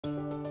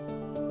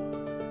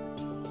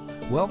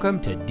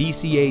Welcome to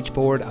DCH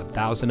Ford of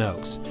Thousand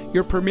Oaks,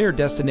 your premier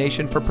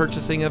destination for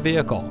purchasing a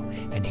vehicle.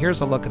 And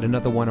here's a look at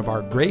another one of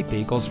our great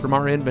vehicles from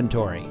our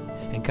inventory,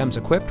 and comes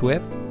equipped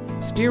with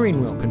steering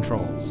wheel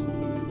controls,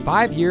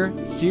 5-year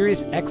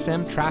Sirius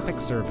XM traffic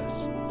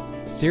service,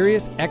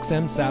 Sirius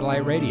XM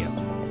satellite radio,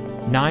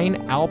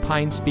 9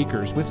 Alpine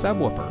speakers with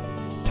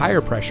subwoofer, tire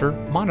pressure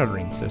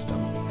monitoring system,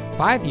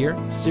 5-year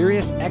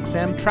Sirius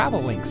XM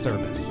travel link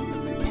service,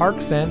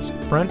 Park Sense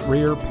front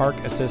rear park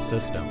assist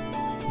system,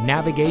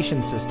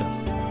 navigation system,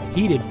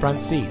 heated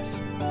front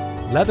seats,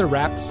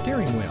 leather-wrapped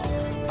steering wheel,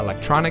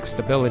 electronic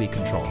stability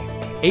control,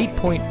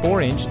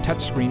 8.4-inch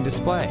touchscreen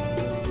display,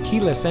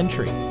 keyless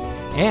entry,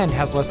 and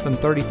has less than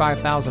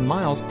 35,000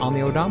 miles on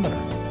the odometer.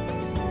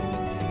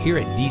 Here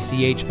at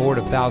DCH Ford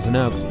of Thousand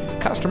Oaks,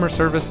 customer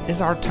service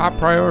is our top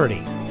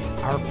priority.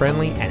 Our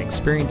friendly and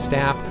experienced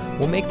staff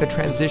will make the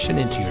transition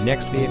into your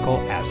next vehicle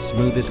as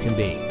smooth as can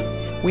be.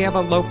 We have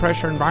a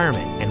low-pressure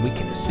environment, and we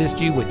can assist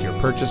you with your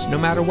purchase no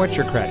matter what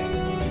your credit.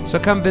 So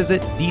come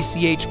visit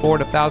DCH Ford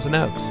of Thousand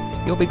Oaks.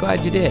 You'll be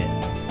glad you did.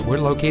 We're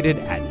located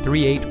at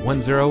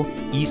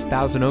 3810 East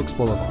Thousand Oaks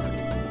Boulevard.